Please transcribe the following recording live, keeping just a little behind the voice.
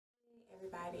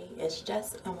everybody, it's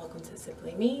Jess and welcome to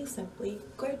Simply Me, Simply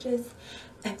Gorgeous.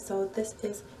 And so this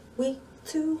is week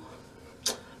 2,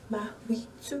 my week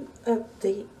 2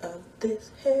 update of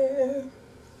this hair.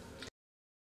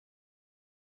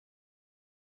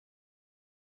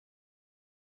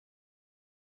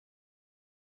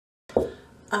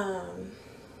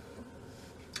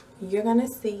 You're gonna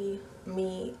see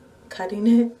me cutting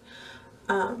it.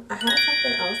 I had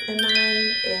something else in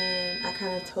mind and I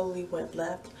kind of totally went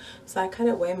left, so I cut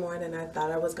it way more than I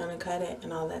thought I was gonna cut it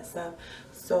and all that stuff.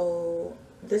 So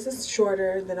this is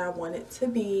shorter than I want it to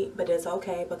be, but it's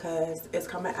okay because it's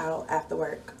coming out after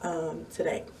work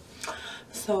today.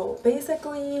 So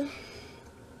basically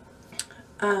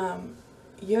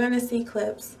you're gonna see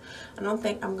clips. I don't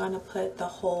think I'm gonna put the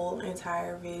whole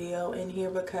entire video in here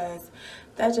because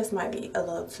that just might be a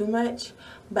little too much,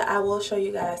 but I will show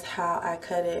you guys how I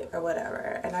cut it or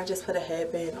whatever. And I just put a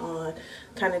headband on,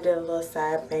 kind of did a little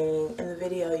side bang. In the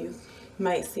video you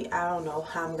might see, I don't know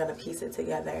how I'm gonna piece it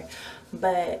together,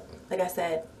 but like I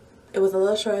said, it was a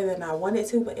little shorter than I wanted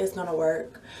to, but it's gonna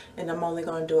work, and I'm only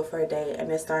gonna do it for a day,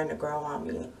 and it's starting to grow on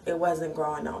me. It wasn't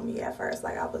growing on me at first.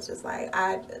 Like, I was just like,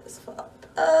 I just fucked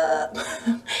up.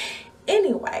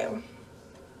 Anyway,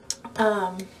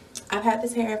 I've had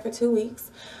this hair in for 2 weeks.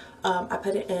 I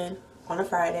put it in on a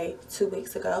Friday 2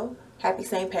 weeks ago. Happy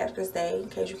St. Patrick's Day, in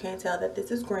case you can't tell that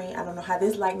this is green. I don't know how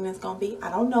this lighting is gonna be, I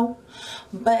don't know,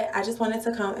 but I just wanted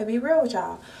to come and be real with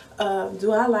y'all.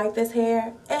 Do I like this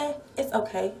hair? It's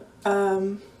okay.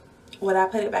 Would I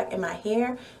put it back in my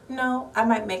hair? No. I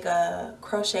might make a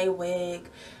crochet wig,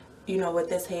 you know, with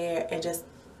this hair and just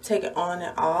take it on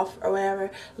and off or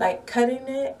whatever. Like, cutting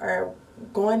it or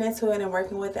going into it and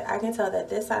working with it, I can tell that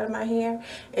this side of my hair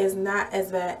is not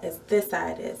as bad as this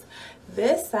side is.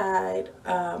 This side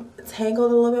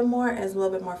tangled a little bit more, is a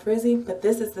little bit more frizzy, but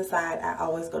this is the side I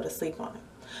always go to sleep on.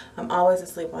 I'm always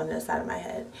asleep on this side of my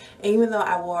head. And even though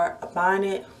I wore a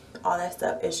bonnet, all that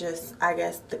stuff, it's just, I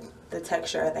guess, the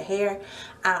texture of the hair.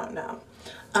 I don't know.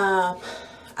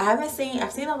 I've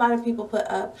seen a lot of people put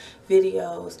up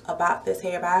videos about this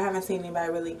hair, but I haven't seen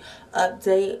anybody really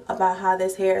update about how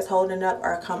this hair is holding up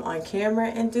or come on camera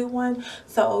and do one.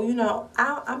 So, you know,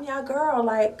 I'm y'all girl.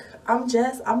 Like, I'm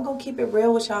gonna keep it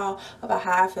real with y'all about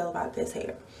how I feel about this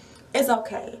hair. It's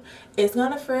okay. It's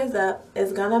gonna frizz up.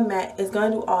 It's gonna matte. It's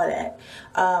gonna do all that.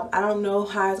 I don't know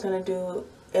how it's gonna do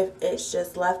if it's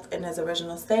just left in its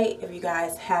original state. If you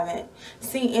guys haven't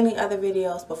seen any other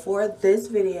videos before this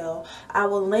video, I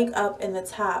will link up in the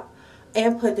top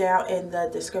and put down in the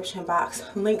description box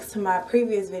links to my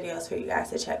previous videos for you guys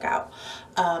to check out.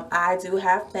 I do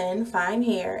have thin, fine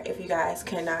hair, if you guys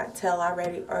cannot tell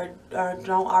already or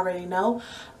don't already know.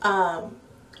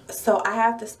 So I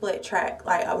have to split track,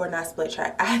 like, or not split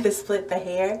track, I have to split the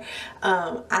hair.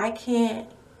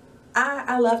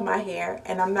 I love my hair,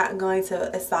 and I'm not going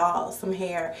to install some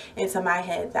hair into my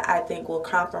head that I think will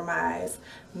compromise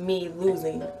me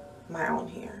losing my own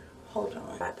hair. Hold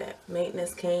on. About that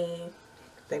maintenance came.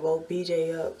 They woke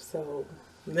BJ up, so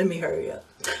let me hurry up.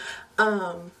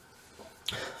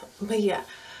 But yeah,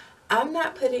 I'm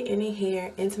not putting any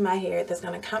hair into my hair that's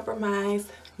going to compromise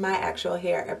my actual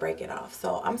hair or break it off.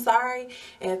 So I'm sorry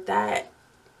if that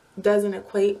doesn't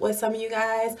equate with some of you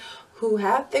guys who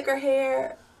have thicker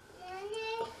hair.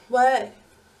 What?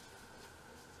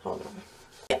 Hold on.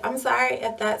 Yeah, I'm sorry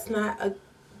if that's not a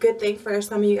good thing for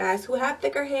some of you guys who have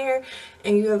thicker hair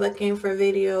and you're looking for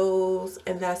videos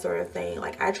and that sort of thing.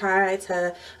 Like, I try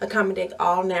to accommodate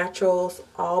all naturals,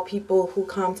 all people who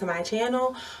come to my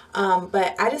channel,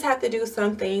 but I just have to do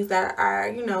some things that are,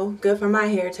 you know, good for my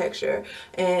hair texture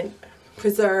and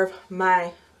preserve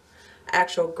my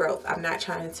actual growth. I'm not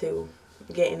trying to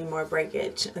get any more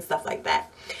breakage and stuff like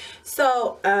that.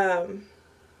 So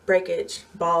breakage,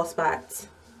 bald spots,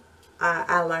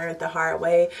 I learned the hard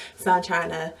way, so I'm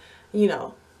trying to, you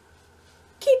know,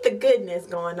 keep the goodness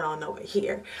going on over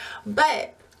here.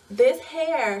 But this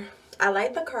hair, I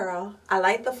like the curl, I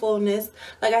like the fullness.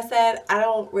 Like I said,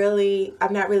 I'm not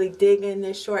really digging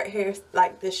this short hair,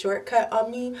 like this shortcut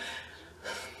on me,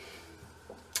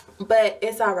 but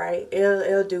it's all right.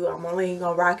 It'll do. I'm only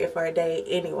gonna rock it for a day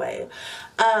anyway.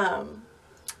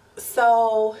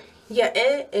 So yeah,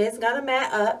 it is gonna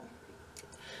matte up.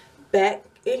 Back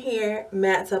in here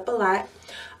mattes up a lot.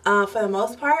 For the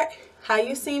most part, how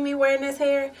you see me wearing this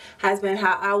hair has been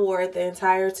how I wore it the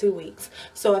entire 2 weeks.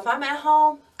 So if I'm at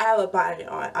home, I have a bonnet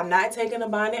on. I'm not taking the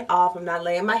bonnet off. I'm not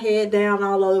laying my head down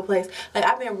all over the place. Like,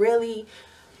 I've been really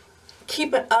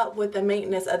keeping up with the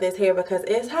maintenance of this hair because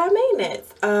it's high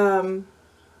maintenance.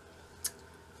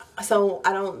 So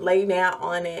I don't lay down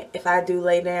on it. If I do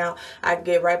lay down, I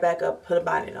get right back up, put a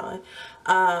bonnet on.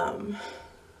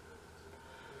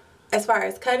 as far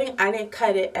as cutting, I didn't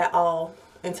cut it at all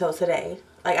until today.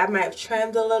 Like, I might have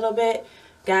trimmed a little bit,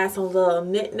 got some little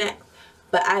knick-knack,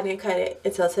 but I didn't cut it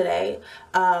until today.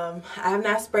 I have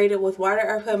not sprayed it with water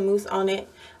or put mousse on it.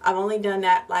 I've only done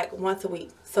that like once a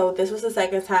week. So this was the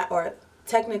second time, or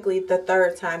technically the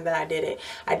third time that I did it.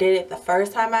 I did it the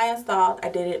first time I installed. I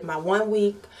did it my 1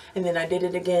 week, and then I did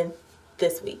it again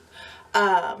this week.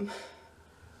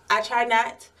 I try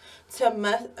not to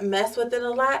mess with it a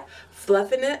lot.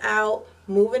 Fluffing it out,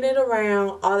 moving it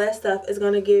around, all that stuff is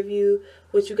going to give you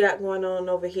what you got going on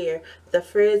over here. The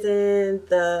frizzing,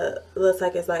 the looks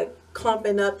like it's like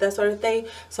clumping up, that sort of thing.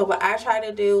 So what I try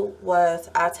to do was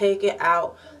I take it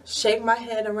out, shake my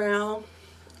head around,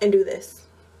 and do this.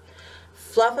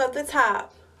 Fluff up the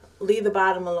top, leave the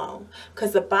bottom alone.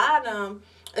 Because the bottom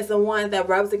is the one that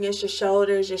rubs against your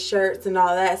shoulders, your shirts, and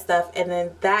all that stuff. And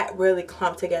then that really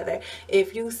clumped together.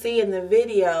 If you see in the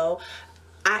video,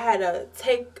 I had to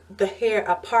take the hair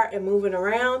apart and move it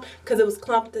around because it was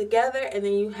clumped together. And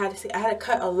then you had to see, I had to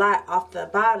cut a lot off the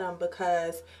bottom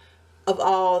because of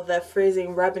all the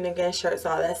frizzing, rubbing against shirts,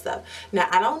 all that stuff. Now,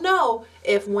 I don't know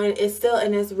if when it's still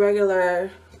in its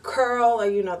regular curl, or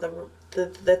you know,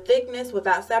 the thickness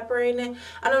without separating it,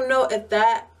 I don't know if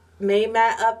that may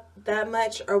mat up that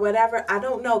much or whatever. I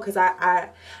don't know, because I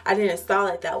didn't install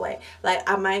it that way. Like,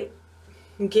 I might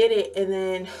get it and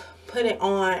then put it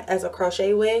on as a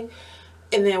crochet wig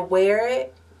and then wear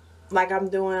it like I'm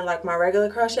doing like my regular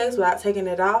crochets without taking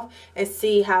it off and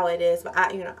see how it is. But I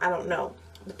don't know.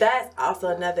 But that's also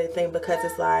another thing, because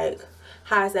it's like,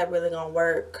 how is that really gonna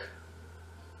work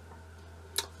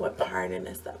with parting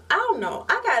and stuff? I don't know.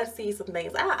 I gotta see some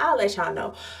things. I'll let y'all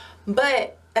know.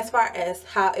 But as far as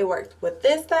how it works with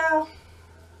this style,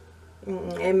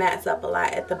 it mats up a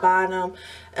lot at the bottom.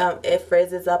 It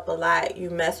frizzes up a lot. You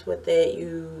mess with it,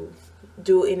 you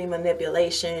do any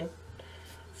manipulation,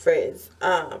 frizz.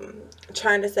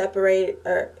 Trying to separate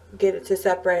or get it to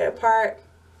separate apart.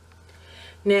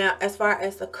 Now, as far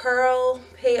as the curl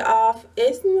payoff,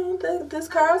 it's, you know, these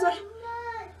curls are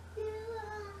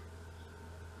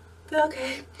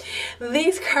okay.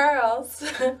 These curls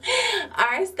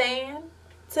are staying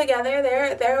together.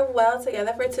 They're well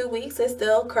together for 2 weeks. It's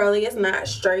still curly. It's not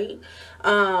straight.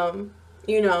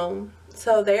 You know,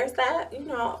 so there's that. You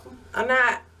know, I'm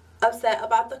not upset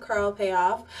about the curl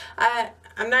payoff.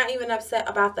 I'm not even upset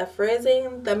about the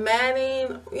frizzing, the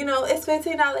matting. You know, it's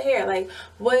 $15 hair. Like,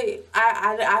 what?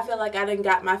 I feel like I done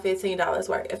got my $15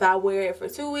 worth. If I wear it for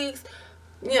 2 weeks,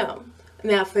 you know.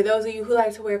 Now, for those of you who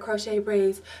like to wear crochet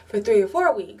braids for 3 or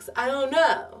 4 weeks, I don't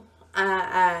know.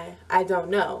 I don't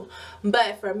know.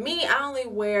 But for me, I only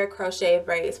wear crochet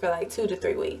braids for like 2 to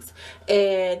 3 weeks.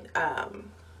 And I'm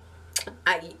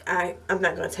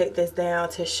not gonna take this down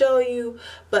to show you,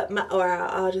 but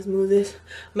I'll just move this.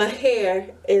 My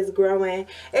hair is growing.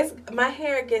 My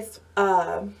hair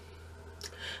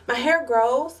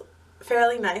grows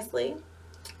fairly nicely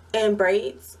in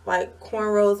braids, like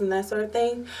cornrows and that sort of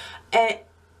thing. And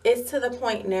it's to the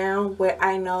point now where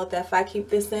I know that if I keep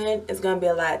this in, it's going to be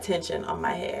a lot of tension on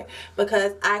my hair,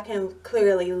 because I can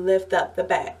clearly lift up the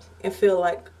back and feel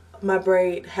like my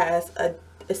braid has a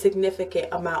significant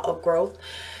amount of growth.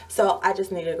 So I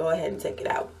just need to go ahead and take it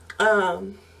out.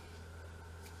 I'm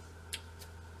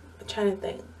trying to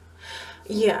think.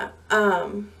 Yeah,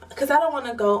 because I don't want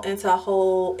to go into a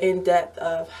whole in-depth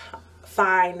of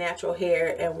fine natural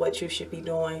hair and what you should be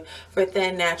doing for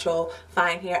thin natural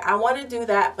fine hair. I want to do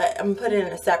that, but I'm putting it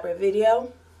in a separate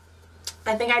video.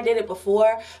 I think I did it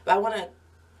before, but I want to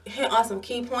hit on some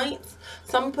key points,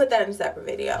 so I'm gonna put that in a separate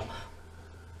video.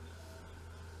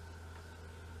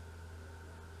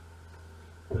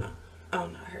 Oh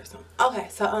no, I heard something. Okay,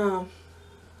 so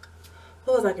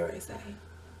what was I going to say?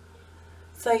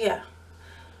 So yeah,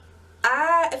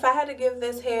 if I had to give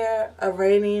this hair a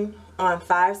rating on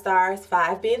 5 stars,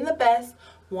 5 being the best,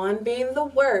 1 being the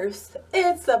worst,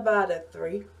 it's about a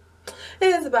 3.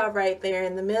 It's about right there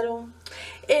in the middle.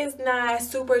 It's not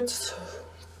super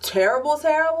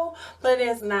terrible, but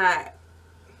it's not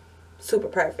super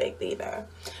perfect either.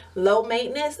 Low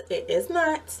maintenance, it is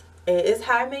not. It is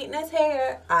high maintenance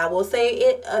hair. I will say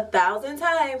it 1,000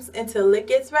 times until it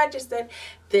gets registered.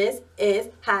 This is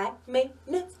high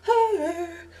maintenance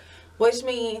hair, which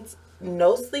means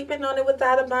no sleeping on it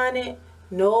without a bonnet,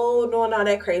 no doing all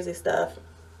that crazy stuff.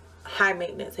 High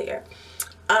maintenance hair.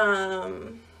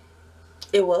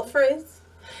 It will frizz.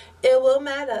 It will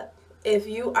mat up. If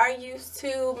you are used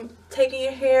to taking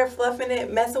your hair, fluffing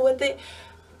it, messing with it,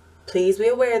 please be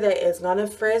aware that it's gonna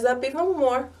frizz up even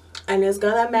more. And it's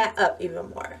gonna mat up even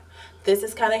more. This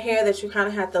is kind of hair that you kind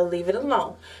of have to leave it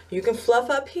alone. You can fluff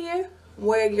up here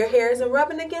where your hair isn't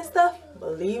rubbing against stuff,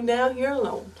 but leave down here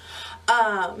alone.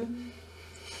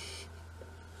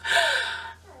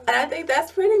 And I think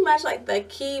that's pretty much like the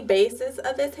key basis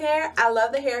of this hair. I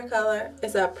love the hair color.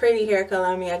 It's a pretty hair color.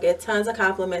 I mean, I get tons of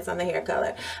compliments on the hair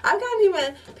color. I've gotten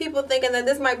even people thinking that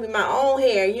this might be my own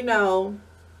hair, you know.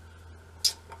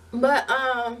 But,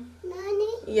 Mommy?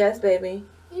 yes, baby.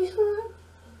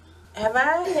 Have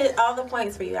I hit all the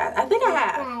points for you guys? I think I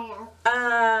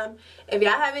have. If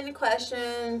y'all have any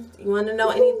questions, you want to know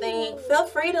anything, feel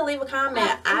free to leave a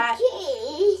comment.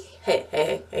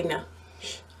 Hey, no.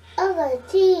 I got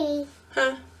teeth.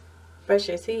 Huh? Brush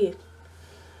your teeth.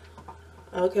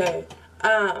 Okay.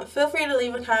 Feel free to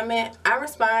leave a comment. I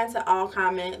respond to all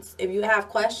comments. If you have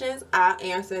questions, I'll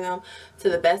answer them to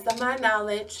the best of my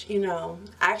knowledge. You know,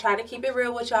 I try to keep it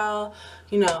real with y'all.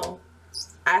 You know,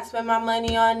 I spend my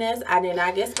money on this. I did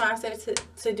not get sponsored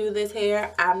to do this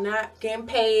hair. I'm not getting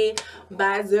paid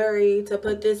by Zury to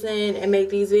put this in and make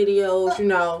these videos, you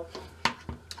know.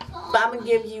 But I'm going to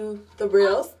give you the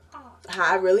real,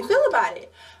 how I really feel about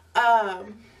it.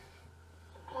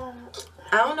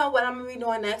 I don't know what I'm going to be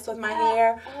doing next with my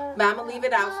hair, but I'm going to leave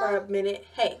it out for a minute.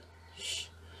 Hey, shh.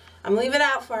 I'm going to leave it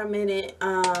out for a minute.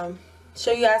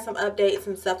 Show you guys some updates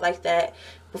and stuff like that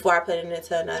before I put it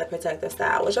into another protective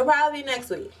style, which will probably be next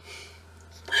week.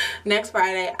 Next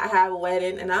Friday, I have a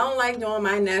wedding, and I don't like doing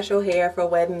my natural hair for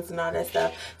weddings and all that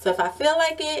stuff. So if I feel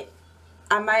like it,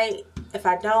 I might. If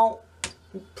I don't,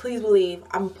 please believe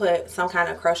I'm going to put some kind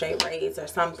of crochet braids or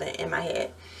something in my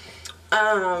head.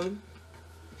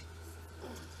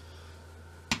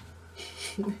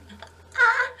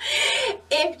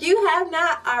 If you have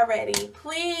not already,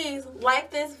 please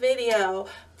like this video,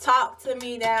 talk to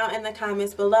me down in the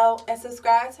comments below, and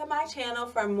subscribe to my channel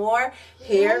for more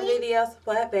hair videos.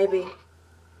 What, baby?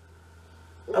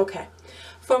 Okay.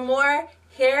 For more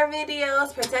hair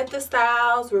videos, protective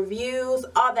styles, reviews,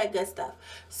 all that good stuff.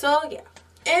 So yeah,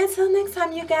 until next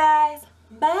time, you guys,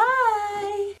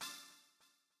 bye.